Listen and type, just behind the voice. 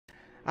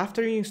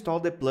After you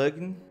install the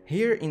plugin,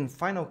 here in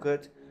Final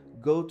Cut,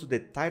 go to the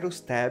Titles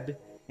tab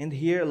and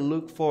here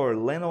look for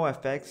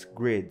Lenofx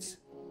grids.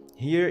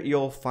 Here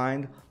you'll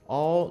find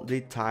all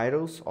the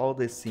titles, all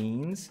the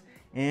scenes,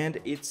 and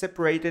it's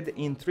separated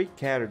in 3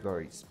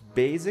 categories.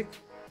 Basic,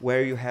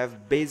 where you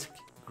have basic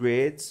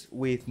grids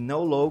with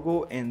no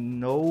logo and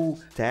no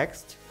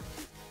text.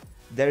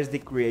 There's the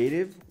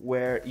creative,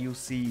 where you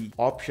see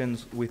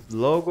options with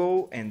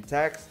logo and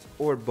text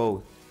or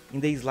both. In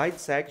the slide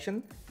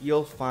section,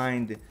 you'll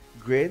find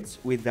grids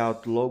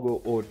without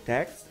logo or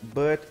text,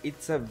 but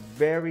it's a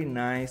very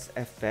nice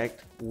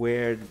effect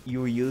where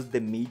you use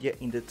the media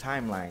in the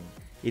timeline.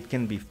 It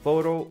can be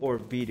photo or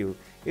video.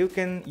 You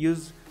can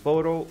use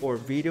photo or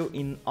video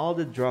in all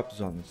the drop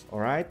zones,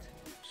 alright?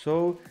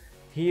 So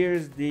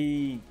here's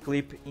the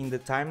clip in the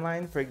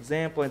timeline, for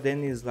example, and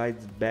then it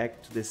slides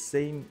back to the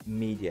same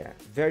media.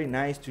 Very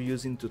nice to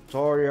use in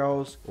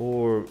tutorials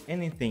or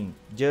anything.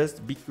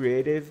 Just be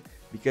creative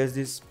because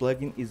this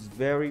plugin is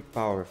very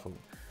powerful.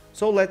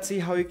 So let's see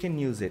how you can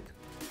use it.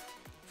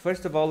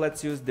 First of all,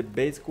 let's use the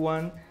basic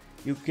one.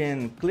 You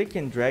can click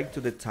and drag to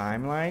the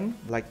timeline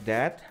like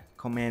that,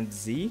 Command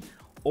Z,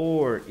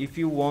 or if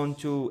you want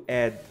to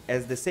add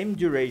as the same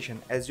duration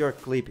as your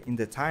clip in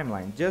the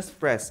timeline, just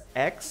press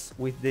X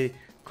with the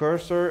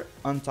cursor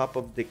on top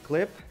of the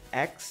clip,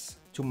 X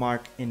to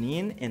mark an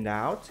in and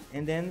out,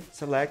 and then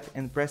select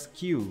and press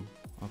Q,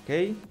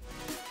 okay?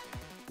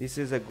 This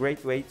is a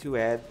great way to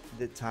add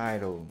the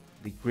title,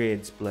 the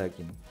grids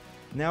plugin.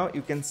 Now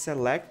you can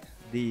select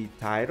the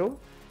title,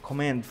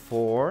 Command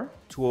 4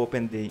 to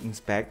open the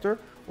inspector,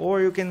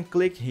 or you can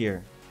click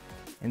here.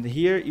 And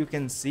here you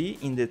can see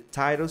in the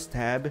Titles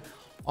tab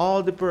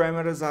all the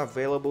parameters are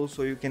available,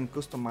 so you can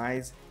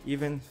customize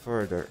even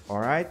further,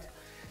 alright?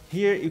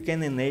 Here you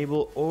can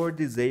enable or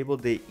disable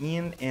the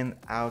in and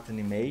out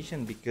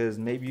animation, because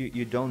maybe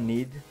you don't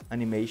need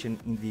animation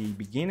in the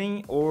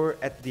beginning or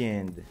at the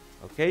end,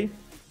 okay?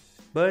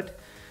 But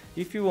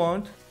if you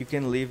want, you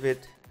can leave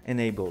it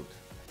enabled.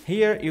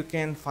 Here you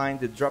can find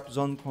the drop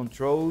zone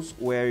controls,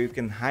 where you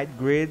can hide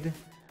grid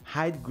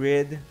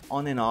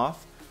on and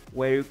off,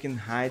 where you can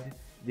hide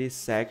this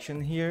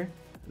section here,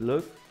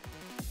 look,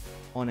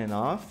 on and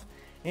off,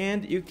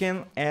 and you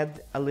can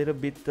add a little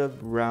bit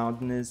of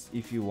roundness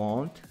if you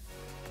want.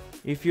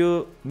 If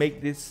you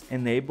make this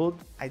enabled,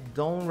 I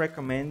don't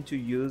recommend to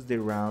use the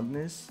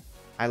roundness.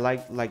 I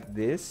like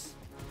this,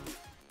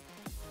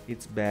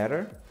 it's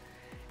better.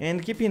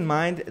 And keep in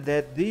mind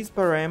that these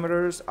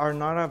parameters are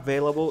not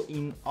available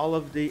in all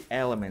of the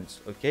elements,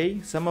 okay?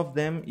 Some of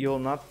them you'll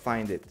not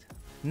find it.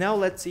 Now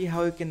let's see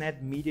how you can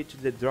add media to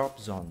the drop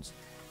zones.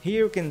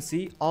 Here you can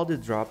see all the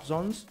drop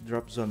zones,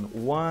 drop zone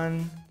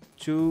 1,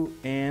 2,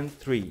 and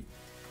 3.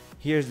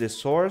 Here's the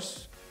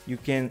source. You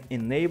can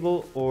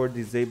enable or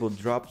disable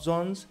drop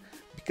zones,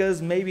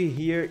 because maybe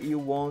here you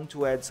want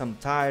to add some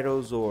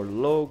titles or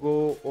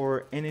logo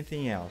or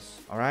anything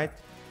else, alright?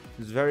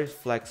 It's very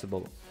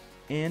flexible.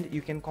 And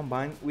you can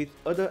combine with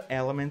other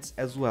elements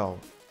as well,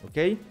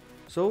 okay?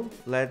 So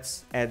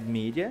let's add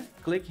media.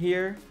 Click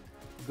here,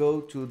 go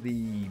to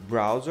the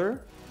browser,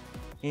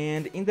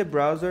 and in the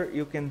browser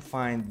you can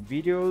find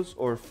videos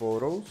or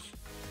photos.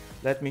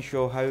 Let me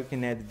show how you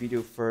can add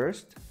video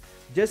first.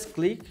 Just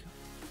click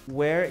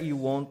where you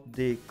want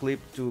the clip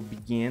to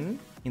begin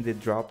in the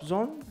drop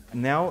zone.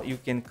 Now you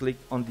can click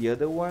on the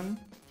other one.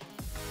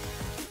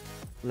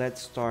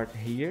 Let's start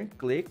here,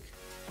 click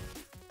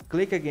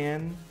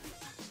again,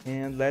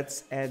 and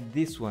let's add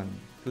this one.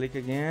 Click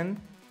again,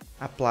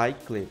 apply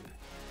clip,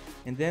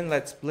 and then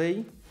let's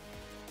play.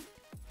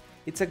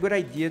 It's a good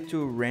idea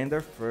to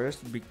render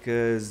first,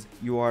 because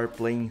you are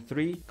playing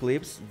 3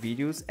 clips,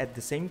 videos at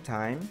the same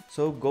time.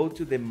 So go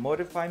to the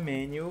modify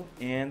menu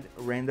and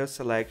render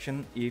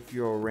selection if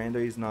your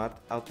render is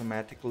not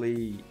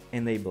automatically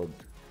enabled.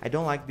 I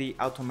don't like the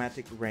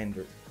automatic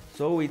render.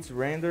 So it's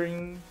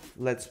rendering.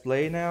 Let's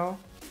play now.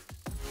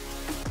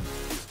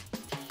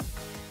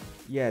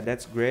 Yeah,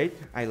 that's great.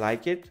 I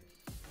like it.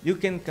 You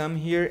can come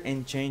here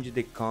and change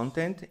the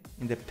content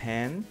in the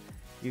pen.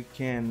 You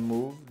can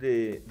move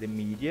the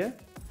media,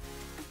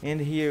 and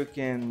here you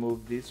can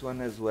move this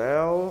one as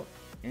well,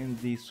 and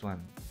this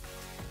one,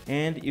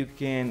 and you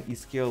can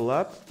scale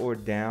up or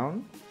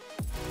down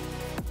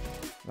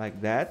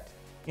like that.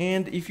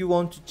 And if you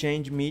want to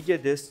change media,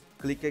 just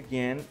click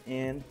again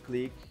and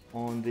click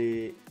on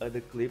the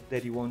other clip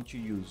that you want to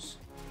use.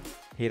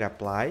 Hit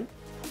apply.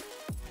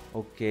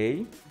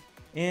 Okay.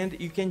 And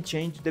you can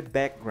change the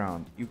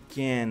background. You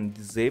can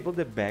disable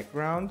the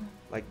background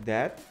like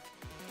that,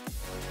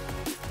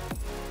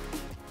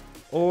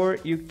 or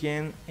you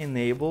can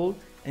enable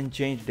and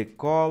change the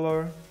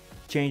color,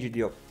 change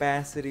the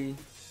opacity.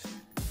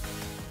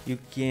 You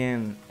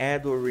can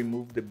add or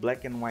remove the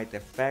black and white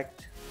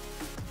effect,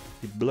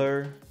 the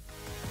blur.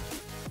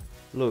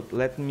 Look,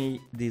 let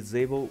me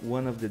disable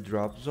one of the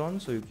drop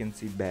zones so you can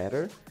see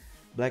better.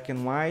 Black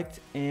and white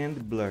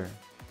and blur.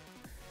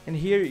 And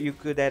here you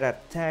could add a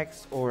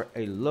text or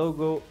a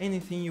logo,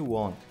 anything you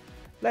want.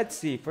 Let's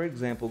see, for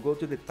example, go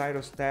to the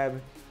Titles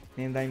tab,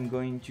 and I'm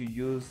going to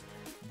use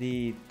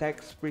the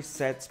text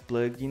presets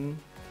plugin.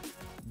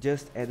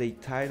 Just add a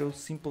title,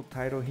 simple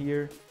title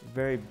here,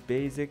 very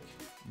basic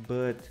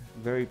but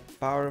very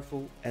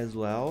powerful as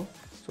well.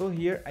 So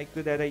here I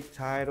could add a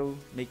title,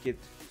 make it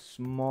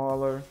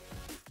smaller,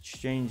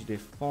 change the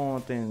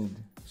font and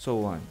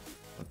so on.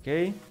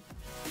 Okay,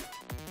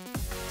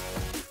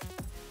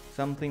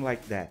 something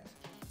like that.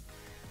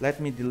 Let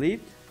me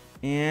delete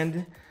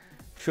and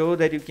show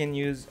that you can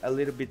use a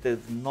little bit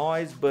of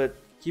noise, but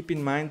keep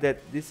in mind that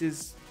this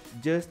is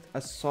just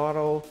a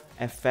subtle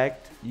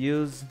effect.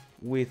 Use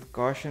with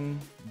caution,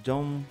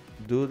 don't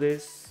do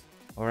this,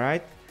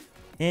 alright?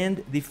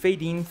 And the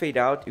fade in, fade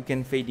out, you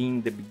can fade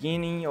in the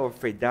beginning or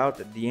fade out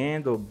at the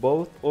end or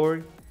both,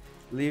 or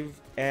leave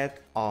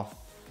it off.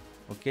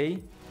 Okay,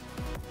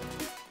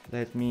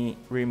 let me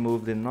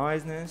remove the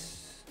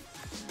noisiness.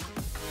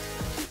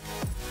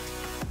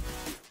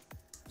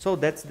 So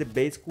that's the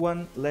basic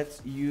one.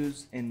 Let's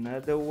use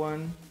another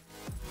one.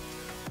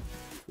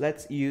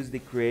 Let's use the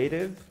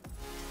creative.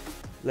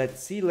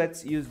 Let's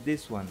use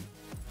this one.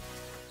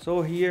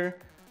 So here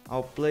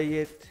I'll play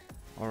it.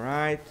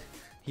 Alright,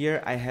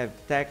 here I have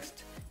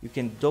text. You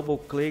can double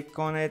click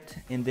on it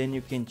and then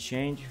you can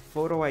change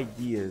photo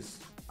ideas.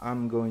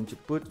 I'm going to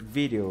put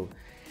video,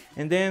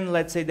 and then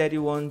let's say that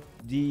you want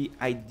the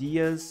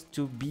ideas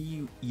to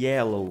be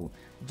yellow.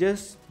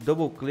 Just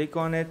double click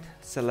on it,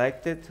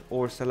 select it,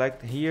 or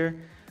select here,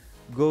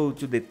 go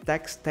to the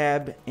text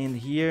tab, and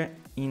here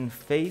in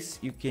face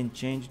you can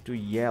change to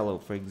yellow,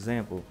 for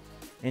example.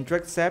 And to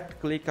accept,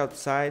 click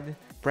outside,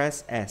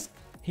 press ask.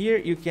 Here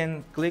you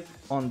can click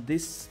on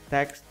this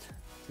text.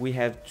 We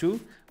have two.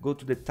 Go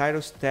to the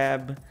titles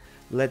tab.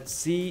 Let's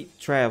see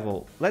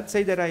travel. Let's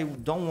say that I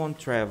don't want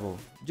travel.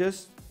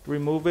 Just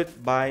remove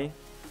it by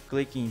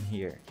clicking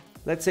here.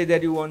 Let's say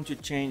that you want to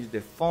change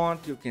the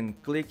font. You can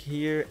click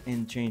here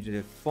and change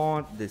the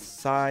font, the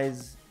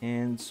size,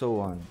 and so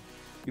on.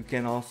 You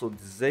can also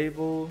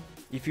disable.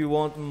 If you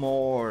want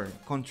more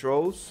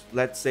controls,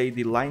 let's say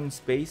the line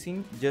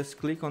spacing, just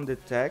click on the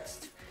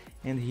text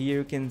and here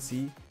you can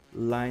see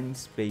line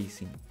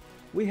spacing.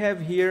 We have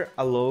here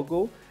a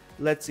logo.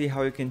 Let's see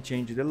how you can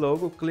change the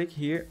logo. Click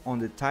here on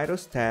the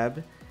titles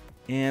tab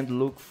and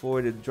look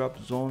for the drop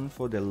zone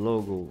for the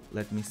logo.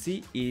 Let me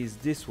see, is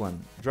this one,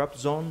 drop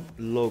zone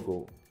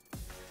logo.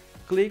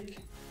 Click,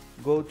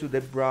 go to the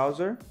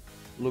browser,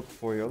 look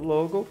for your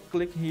logo,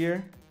 click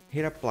here,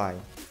 hit apply.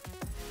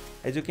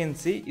 As you can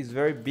see, it's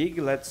very big.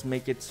 Let's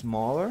make it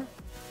smaller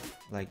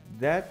like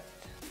that.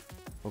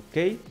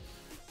 Okay,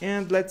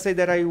 and let's say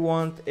that I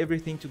want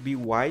everything to be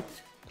white.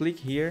 Click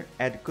here,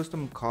 add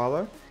custom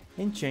color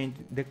and change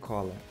the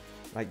color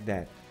like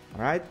that.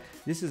 All right,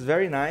 this is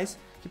very nice.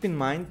 Keep in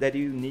mind that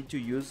you need to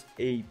use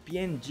a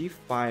PNG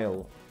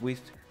file with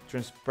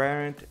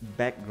transparent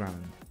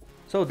background.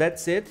 So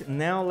that's it.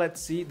 Now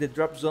let's see the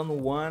drop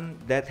zone one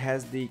that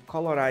has the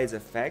colorize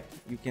effect.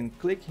 You can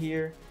click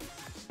here,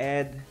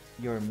 add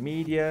your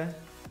media,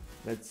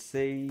 let's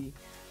say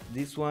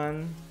this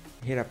one,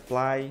 hit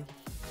apply,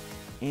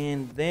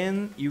 and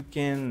then you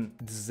can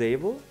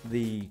disable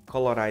the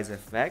colorize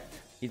effect.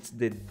 It's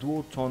the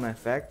dual tone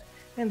effect,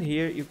 and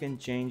here you can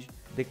change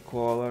the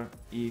color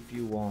if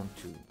you want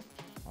to.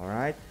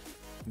 Alright,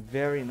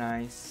 very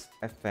nice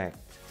effect.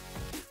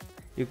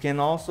 You can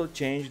also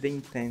change the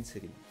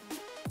intensity.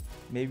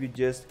 Maybe you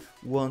just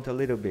want a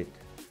little bit.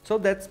 So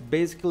that's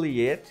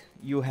basically it.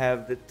 You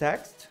have the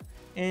text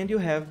and you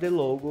have the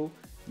logo.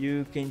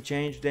 You can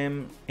change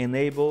them,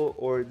 enable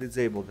or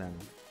disable them.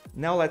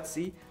 Now let's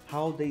see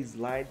how the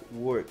slide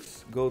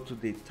works. Go to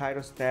the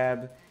titles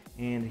tab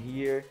and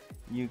here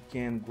you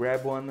can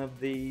grab one of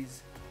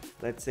these.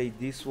 Let's say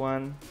this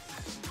one,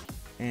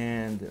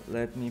 and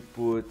let me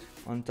put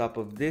on top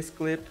of this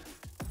clip.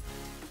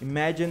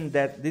 Imagine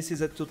that this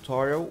is a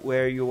tutorial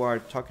where you are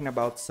talking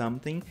about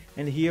something,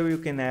 and here you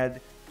can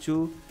add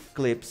two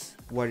clips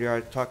what you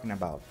are talking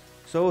about.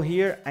 So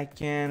here I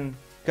can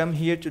come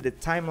here to the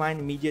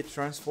timeline media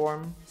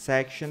transform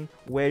section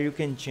where you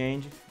can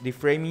change the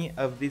framing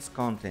of this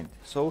content.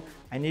 So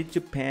I need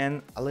to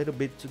pan a little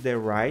bit to the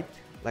right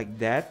like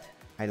that.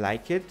 I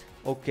like it.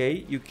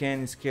 Okay, you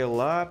can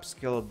scale up,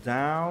 scale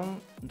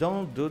down.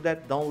 Don't do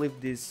that, don't leave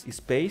this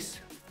space,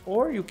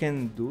 or you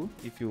can do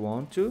if you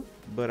want to,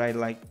 but I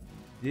like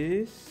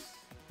this.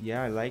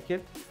 Yeah, I like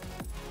it.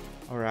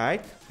 All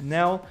right,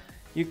 now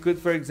you could,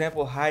 for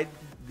example, hide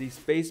the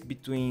space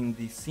between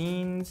the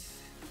scenes,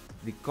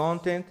 the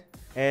content,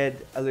 add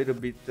a little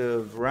bit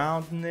of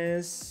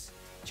roundness,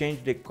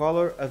 change the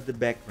color of the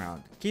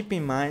background. Keep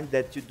in mind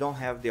that you don't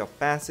have the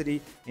opacity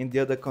and the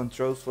other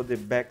controls for the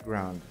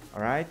background.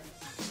 All right,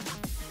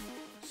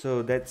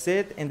 so that's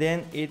it, and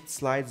then it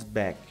slides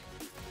back.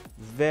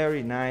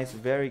 Very nice,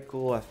 very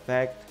cool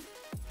effect.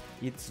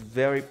 It's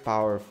very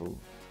powerful.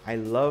 I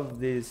love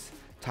these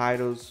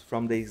titles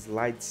from the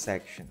slide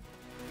section.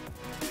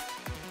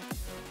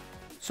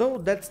 So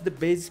that's the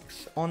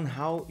basics on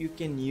how you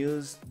can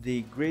use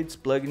the grids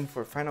plugin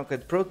for Final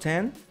Cut Pro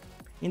 10.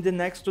 In the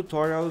next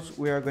tutorials,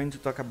 we are going to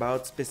talk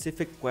about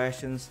specific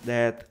questions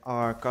that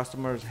our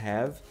customers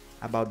have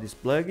about this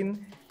plugin,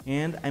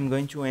 and I'm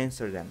going to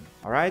answer them.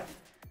 Alright?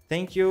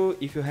 Thank you.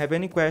 If you have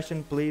any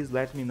question, please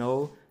let me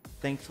know.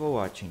 Thanks for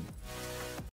watching.